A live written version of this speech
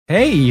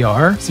Hey,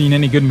 ER, seen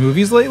any good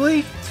movies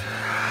lately?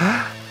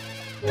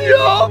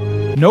 Yup!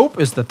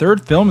 Nope is the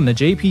third film in the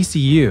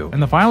JPCU,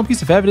 and the final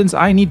piece of evidence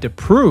I need to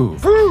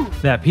prove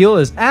that Peele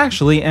is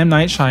actually M.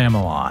 Night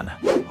Shyamalan.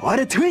 What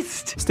a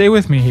twist! Stay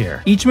with me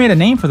here. Each made a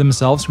name for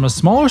themselves from a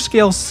smaller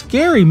scale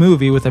scary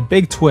movie with a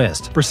big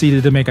twist,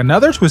 proceeded to make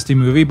another twisty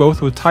movie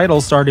both with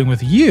titles starting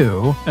with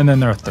U, and then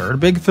their third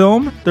big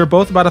film? They're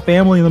both about a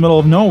family in the middle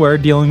of nowhere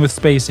dealing with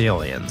space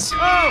aliens.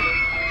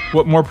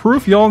 What more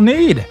proof y'all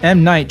need?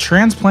 M. Night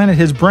transplanted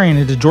his brain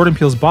into Jordan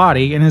Peele's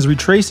body and is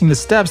retracing the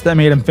steps that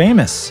made him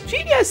famous.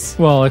 Genius!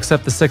 Well,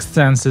 except The Sixth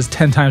Sense is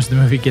 10 times the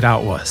movie Get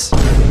Out was.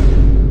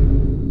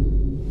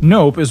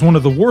 Nope is one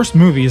of the worst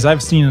movies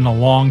I've seen in a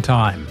long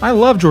time. I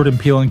love Jordan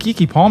Peele and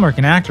Keke Palmer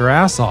can act her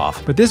ass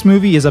off, but this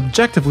movie is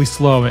objectively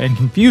slow and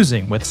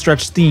confusing with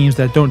stretched themes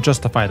that don't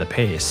justify the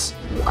pace.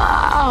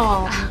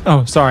 Wow.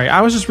 Oh, sorry,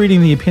 I was just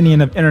reading the opinion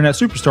of internet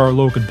superstar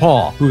Logan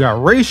Paul, who got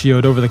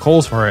ratioed over the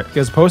coals for it,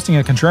 because posting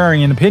a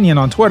contrarian opinion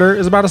on Twitter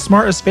is about as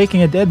smart as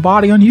faking a dead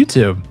body on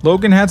YouTube.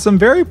 Logan had some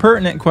very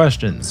pertinent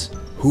questions.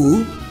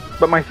 Who?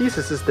 But my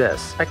thesis is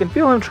this: I can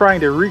feel him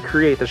trying to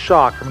recreate the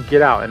shock from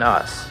Get Out and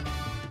Us.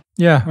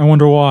 Yeah, I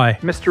wonder why.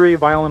 Mystery,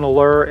 violent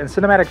allure, and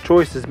cinematic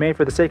choices made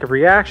for the sake of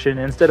reaction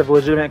instead of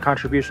legitimate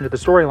contribution to the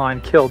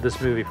storyline killed this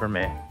movie for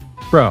me.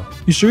 Bro,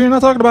 you sure you're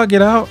not talking about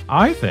Get Out?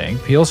 I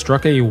think Peele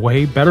struck a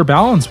way better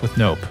balance with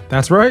Nope.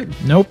 That's right,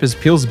 Nope is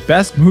Peele's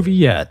best movie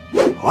yet.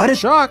 What a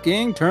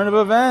shocking turn of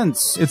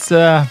events. It's,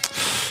 got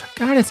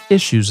its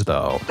issues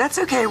though. That's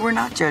okay, we're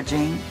not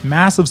judging.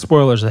 Massive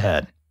spoilers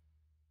ahead.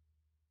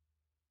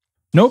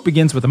 Nope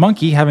begins with a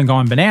monkey having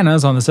gone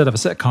bananas on the set of a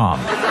sitcom.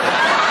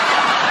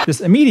 This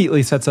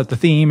immediately sets up the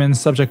theme and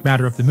subject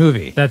matter of the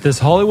movie, that this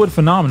Hollywood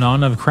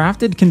phenomenon of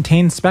crafted,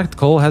 contained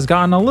spectacle has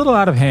gotten a little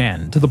out of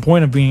hand, to the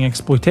point of being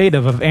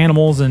exploitative of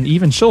animals and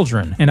even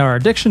children, and our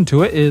addiction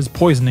to it is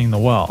poisoning the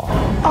well.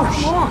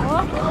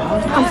 Oh,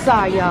 I'm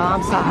sorry, y'all.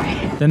 I'm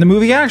sorry. Then the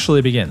movie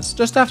actually begins,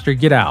 just after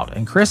Get Out,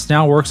 and Chris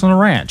now works on a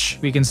ranch.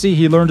 We can see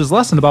he learned his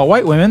lesson about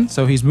white women,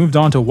 so he's moved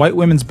on to white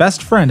women's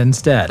best friend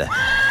instead.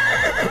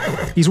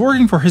 He's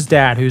working for his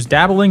dad, who's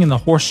dabbling in the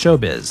horse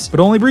showbiz, but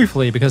only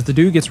briefly because the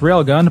dude gets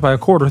railgunned by a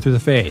quarter through the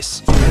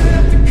face.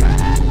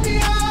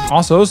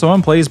 Also,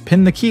 someone plays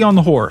Pin the Key on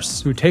the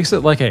horse, who takes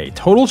it like a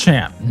total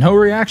champ, no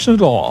reaction at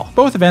all.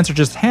 Both events are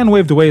just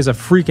hand-waved away as a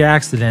freak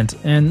accident,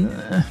 and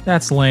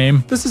that's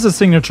lame. This is a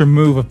signature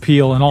move of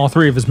Peele in all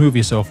three of his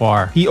movies so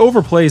far. He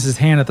overplays his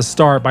hand at the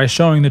start by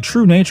showing the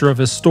true nature of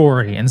his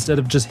story, instead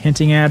of just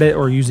hinting at it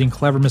or using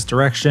clever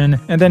misdirection,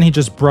 and then he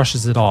just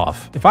brushes it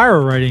off. If I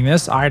were writing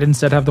this, I'd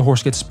instead have the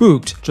horse get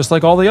spooked, just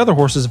like all the other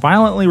horses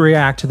violently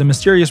react to the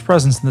mysterious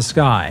presence in the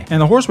sky, and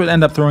the horse would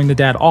end up throwing the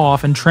dad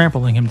off and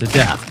trampling him to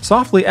death,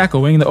 softly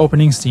echoing the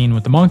opening scene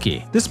with the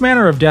monkey. This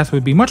manner of death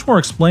would be much more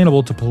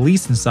explainable to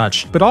police and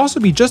such, but also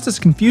be just as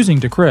confusing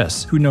to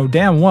Chris, who know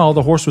damn well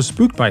the horse was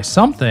spooked by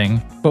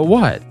something, but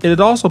what? It'd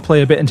also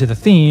play a bit into the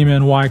theme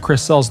and why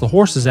Chris sells the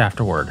horses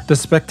afterward. The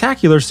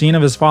spectacular scene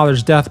of his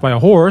father's death by a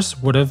horse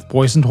would have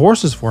poisoned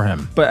horses for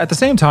him, but at the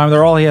same time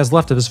they're all he has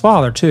left of his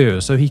father too,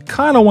 so he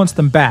kinda wants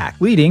them back,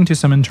 leading to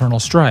some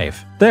internal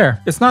strife.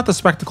 There, it's not the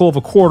spectacle of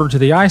a quarter to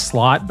the eye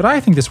slot, but I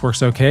think this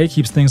works okay,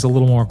 keeps things a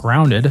little more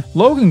grounded.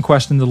 Logan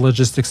questioned the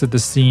logistics of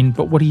this scene,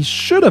 but what he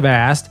should have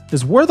asked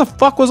is where the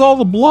fuck was all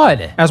the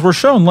blood? As we're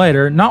shown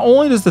later, not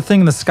only does the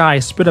thing in the sky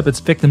spit up its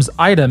victims'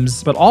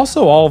 items, but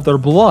also all of their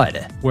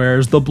blood.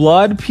 Where's the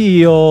blood,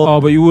 Peele? Oh,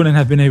 but you wouldn't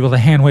have been able to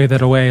hand-wave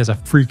that away as a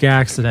freak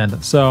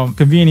accident, so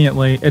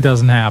conveniently, it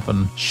doesn't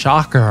happen.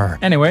 Shocker.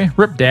 Anyway,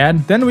 rip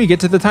dad. Then we get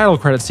to the title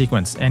credit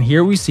sequence, and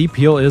here we see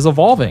Peele is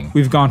evolving.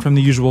 We've gone from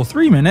the usual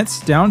 3 minutes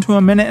down to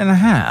a minute and a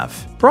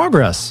half.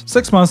 Progress.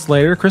 6 months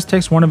later, Chris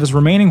takes one of his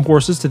remaining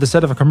horses to the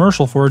set of a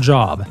commercial for a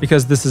job.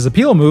 Because this is a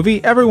Peele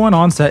movie, everyone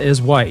on set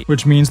is white,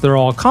 which means they're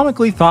all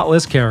comically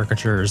thoughtless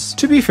caricatures.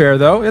 To be fair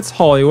though, it's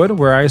Hollywood,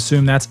 where I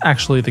assume that's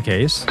actually the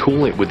case.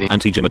 Cool it with the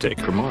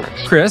anti-Semitic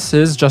remarks. Chris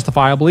is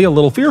justifiably a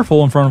little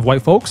fearful in front of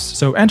white folks,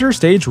 so enter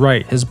stage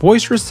right, his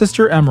boisterous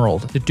sister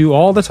Emerald, to do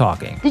all the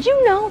talking. Did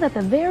you know that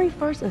the very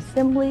first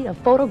assembly of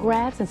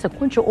photographs in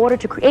sequential order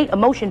to create a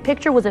motion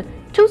picture was a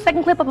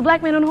 2-second clip of a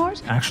black man on a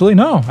horse? Actually,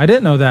 no, I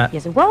didn't know that.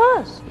 Yes, it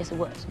was. Yes, it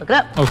was. Look it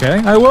up.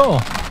 Okay, I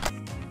will.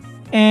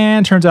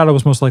 And turns out it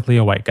was most likely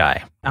a white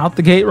guy. Out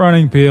the gate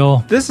running,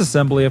 Peele. This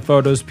assembly of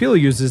photos Peele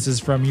uses is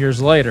from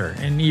years later,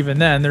 and even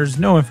then, there's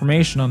no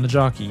information on the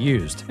jockey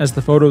used. As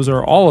the photos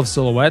are all of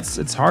silhouettes,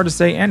 it's hard to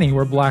say any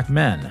were black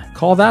men.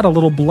 Call that a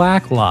little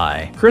black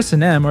lie. Chris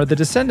and Em are the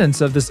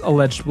descendants of this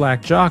alleged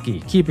black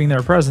jockey, keeping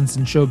their presence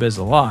in showbiz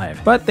alive.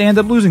 But they end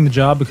up losing the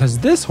job because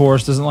this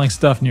horse doesn't like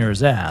stuff near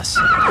his ass.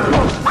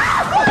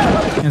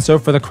 And so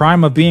for the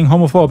crime of being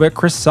homophobic,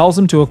 Chris sells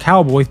him to a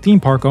cowboy theme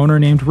park owner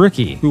named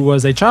Ricky, who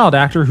was a child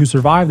actor who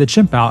survived the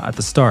chimp out at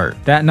the start.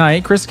 That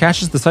night, Chris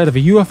catches the sight of a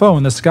UFO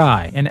in the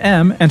sky, and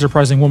Em,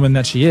 enterprising woman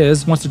that she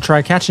is, wants to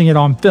try catching it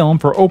on film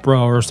for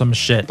Oprah or some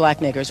shit. Black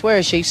niggers, where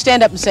is she?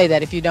 Stand up and say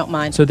that if you don't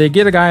mind. So they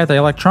get a guy at the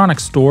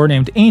electronics store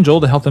named Angel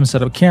to help them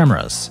set up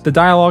cameras. The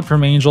dialogue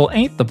from Angel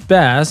ain't the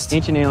best.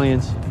 Ancient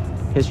aliens,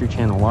 History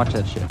Channel, watch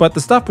that shit. But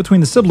the stuff between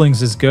the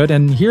siblings is good,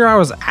 and here I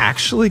was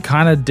actually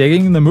kind of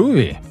digging the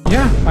movie.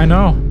 Yeah, I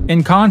know.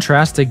 In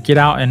contrast to Get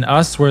Out and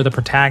Us, where the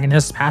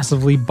protagonists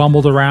passively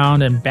bumbled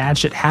around and bad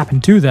shit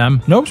happened to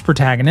them, Nope's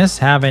protagonists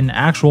have an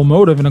actual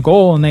motive and a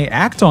goal and they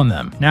act on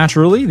them.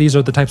 Naturally, these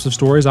are the types of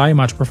stories I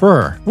much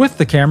prefer. With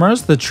the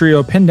cameras, the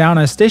trio pin down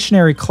a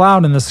stationary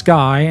cloud in the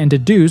sky and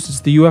deduce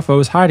it's the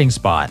UFO's hiding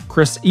spot.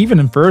 Chris even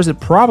infers it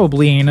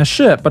probably ain't a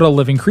ship, but a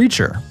living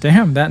creature.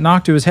 Damn, that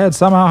knock to his head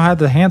somehow had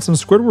the handsome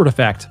Squidward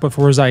effect, but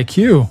for his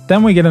IQ.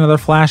 Then we get another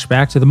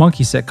flashback to the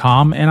monkey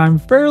sitcom, and I'm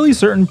fairly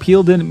certain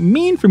Peele didn't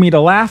mean for me to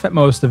laugh at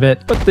most of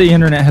it, but the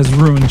internet has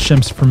ruined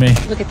chimps for me.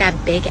 Look at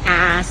that big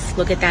ass.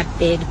 Look at that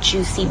big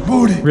juicy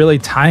booty. Really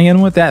tying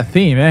in with that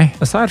theme, eh?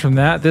 Aside from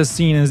that, this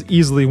scene is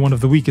easily one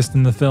of the weakest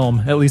in the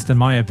film, at least in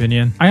my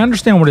opinion. I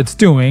understand what it's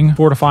doing,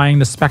 fortifying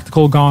the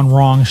spectacle gone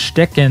wrong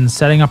shtick and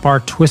setting up our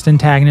twist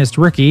antagonist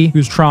Ricky,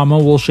 whose trauma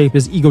will shape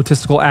his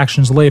egotistical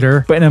actions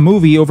later, but in a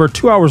movie over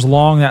 2 hours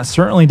long that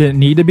certainly didn't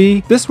need to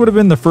be, this would have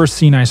been the first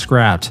scene I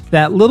scrapped.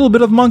 That little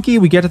bit of monkey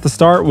we get at the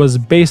start was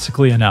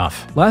basically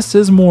enough. Less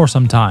is more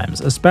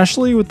sometimes,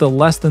 especially with the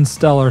less than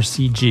stellar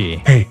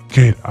CG. Hey,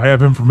 kid, I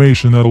have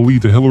information that'll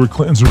lead to Hillary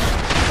Clinton's...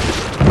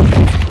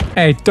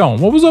 Hey,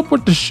 don't. What was up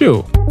with the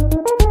shoe?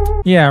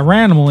 Yeah,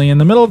 randomly, in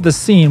the middle of the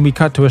scene, we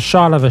cut to a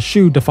shot of a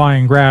shoe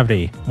defying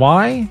gravity.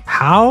 Why?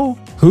 How?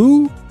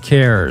 Who?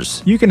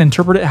 Cares. You can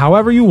interpret it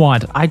however you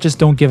want, I just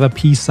don't give a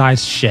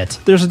pea-sized shit.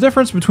 There's a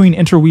difference between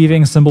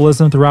interweaving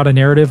symbolism throughout a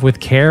narrative with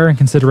care and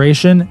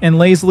consideration, and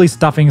lazily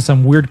stuffing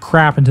some weird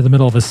crap into the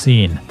middle of a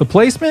scene. The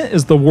placement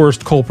is the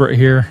worst culprit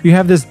here. You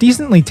have this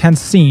decently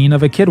tense scene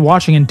of a kid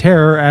watching in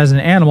terror as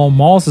an animal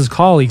mauls his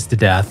colleagues to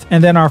death,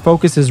 and then our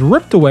focus is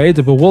ripped away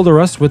to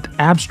bewilder us with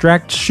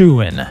abstract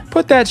shoeing.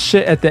 Put that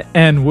shit at the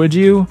end, would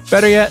you?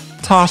 Better yet,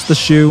 toss the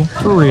shoe.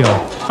 For real.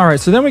 Alright,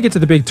 so then we get to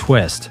the big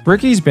twist.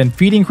 Ricky's been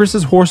feeding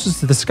Chris's horses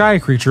to the sky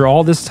creature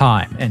all this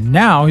time, and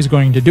now he's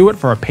going to do it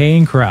for a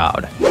paying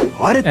crowd.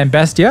 What? And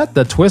best yet,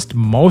 the twist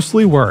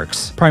mostly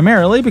works.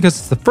 Primarily because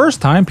it's the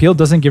first time Peele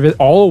doesn't give it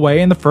all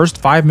away in the first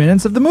 5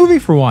 minutes of the movie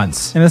for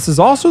once. And this is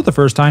also the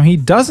first time he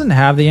doesn't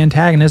have the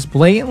antagonist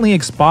blatantly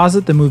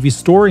exposit the movie's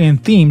story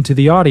and theme to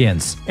the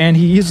audience. And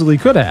he easily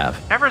could have.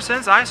 Ever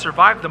since I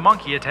survived the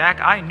monkey attack,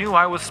 I knew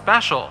I was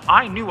special.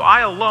 I knew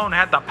I alone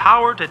had the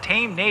power to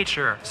tame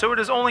nature. So it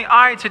is only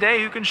I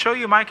today who can show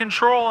you my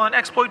control and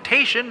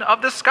exploitation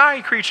of the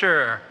sky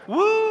creature.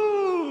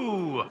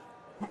 Woo!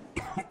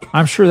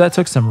 I'm sure that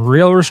took some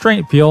real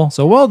restraint, Peele,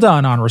 so well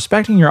done on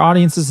respecting your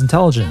audience's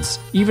intelligence,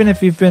 even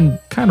if you've been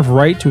kind of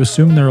right to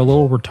assume they're a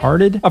little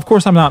retarded. Of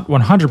course, I'm not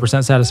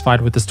 100%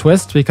 satisfied with this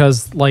twist,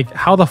 because, like,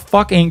 how the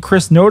fuck ain't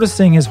Chris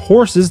noticing his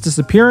horses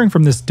disappearing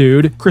from this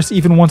dude? Chris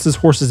even wants his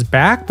horses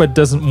back, but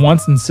doesn't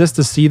once insist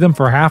to see them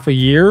for half a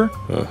year?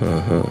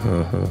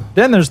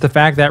 Then there's the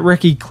fact that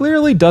Ricky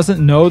clearly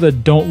doesn't know the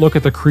don't look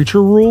at the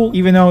creature rule,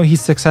 even though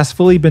he's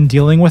successfully been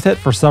dealing with it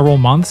for several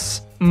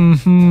months.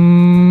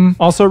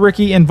 Also,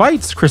 Ricky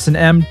invites Chris and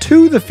Em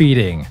to the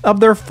feeding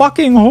of their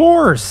fucking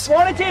horse.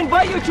 Wanted to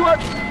invite you to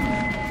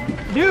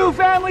a new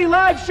family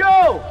live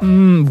show!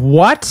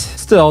 What?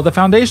 Still, the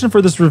foundation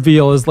for this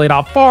reveal is laid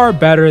out far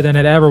better than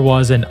it ever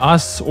was in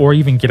Us or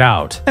even Get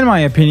Out. In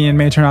my opinion, it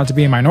may turn out to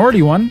be a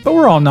minority one, but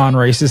we're all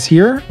non-racist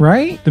here,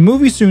 right? The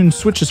movie soon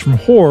switches from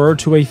horror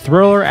to a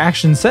thriller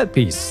action set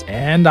piece,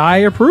 and I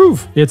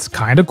approve. It's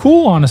kinda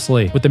cool,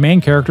 honestly, with the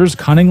main characters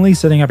cunningly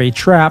setting up a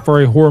trap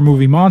for a horror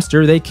movie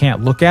monster they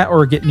can't look at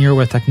or get near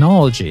with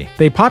technology.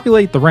 They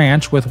populate the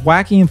ranch with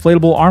wacky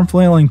inflatable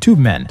arm-flailing tube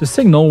men to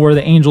signal where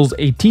the Angel's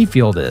AT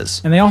field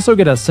is. And they also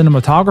get a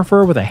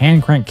cinematographer with a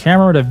hand-cranked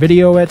camera to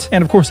video it,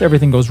 and of course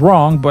everything goes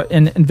wrong, but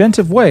in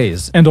inventive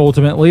ways. And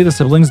ultimately, the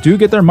siblings do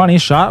get their money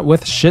shot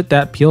with shit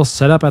that Peele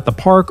set up at the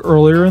park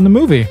earlier in the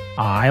movie.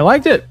 I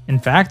liked it. In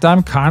fact,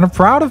 I'm kind of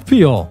proud of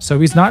Peele. So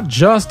he's not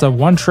just a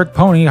one-trick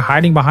pony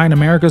hiding behind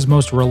America's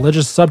most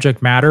religious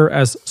subject matter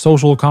as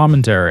social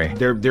commentary.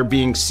 They're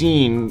being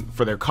seen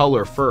for their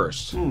color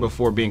first,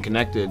 before being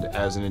connected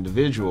as an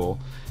individual.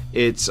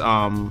 It's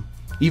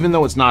even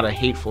though it's not a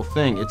hateful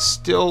thing, it's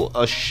still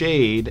a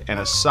shade and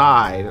a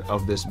side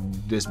of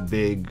this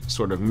big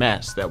sort of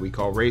mess that we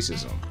call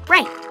racism.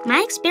 Right.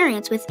 My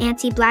experience with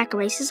anti-black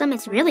racism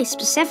is really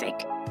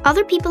specific.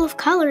 Other people of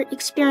color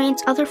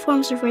experience other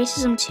forms of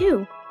racism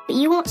too, but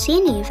you won't see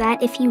any of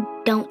that if you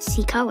don't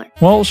see color.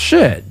 Well,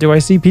 shit. Do I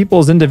see people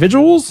as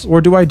individuals,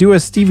 or do I do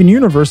as Steven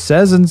Universe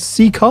says and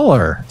see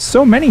color?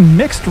 So many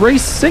mixed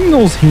race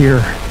signals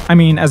here. I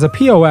mean, as a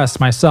POS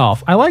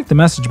myself, I like the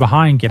message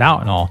behind Get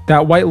Out and all,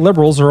 that white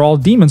liberals are all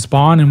demon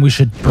spawn and we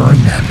should burn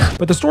them.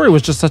 But the story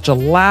was just such a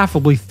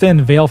laughably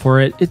thin veil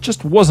for it, it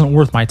just wasn't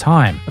worth my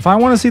time. If I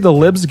want to see the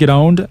libs get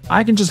owned,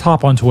 I can just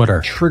hop on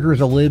Twitter. Trigger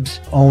the libs,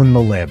 own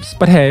the libs.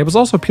 But hey, it was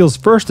also Peele's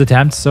first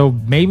attempt, so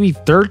maybe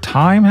third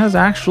time has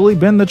actually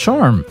been the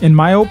charm. In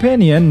my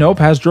opinion, Nope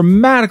has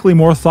dramatically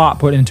more thought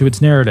put into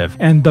its narrative,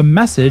 and the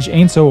message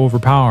ain't so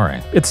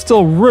overpowering. It's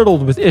still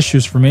riddled with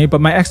issues for me, but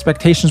my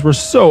expectations were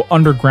so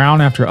underground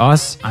ground after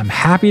Us, I'm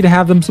happy to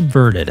have them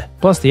subverted.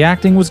 Plus, the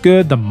acting was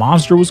good, the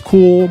monster was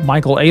cool,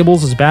 Michael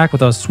Abels is back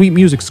with a sweet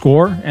music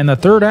score, and the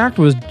third act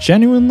was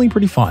genuinely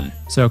pretty fun.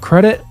 So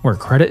credit where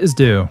credit is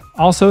due.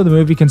 Also, the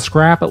movie can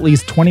scrap at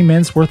least 20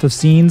 minutes worth of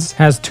scenes,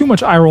 has too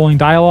much eye-rolling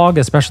dialogue,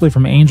 especially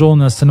from Angel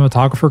and the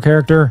cinematographer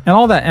character, and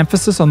all that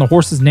emphasis on the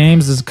horses'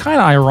 names is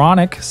kinda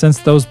ironic since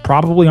those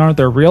probably aren't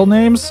their real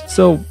names.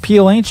 So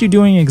Peele, ain't you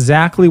doing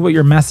exactly what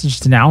your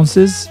message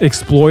denounces?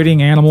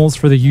 Exploiting animals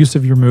for the use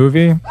of your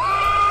movie?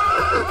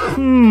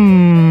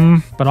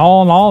 But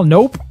all in all,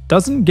 nope,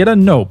 doesn't get a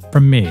nope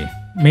from me.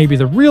 Maybe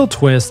the real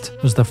twist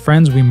was the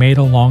friends we made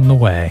along the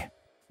way.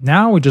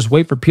 Now we just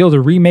wait for Peele to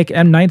remake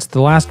M. Night's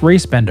The Last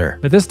Racebender,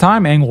 but this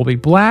time Aang will be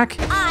black.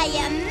 I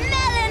am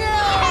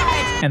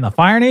Melon Lord! And the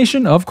Fire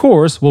Nation, of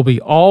course, will be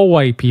all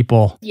white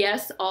people.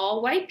 Yes,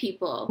 all white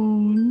people.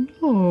 Oh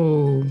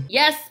no.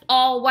 Yes,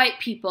 all white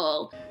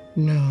people.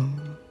 No.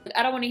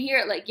 I don't want to hear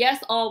it like,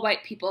 yes, all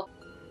white people.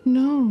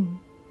 No.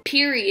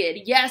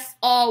 Period. Yes,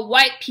 all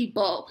white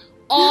people.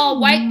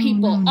 All white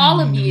people. All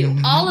of you.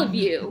 All of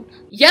you.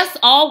 Yes,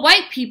 all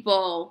white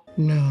people.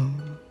 No.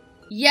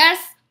 Yes,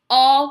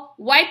 all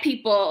white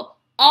people.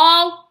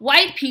 All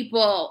white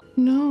people.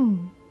 No.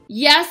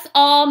 Yes,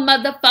 all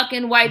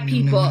motherfucking white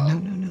people.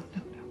 No.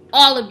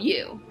 All of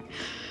you.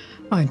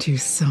 I do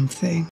something.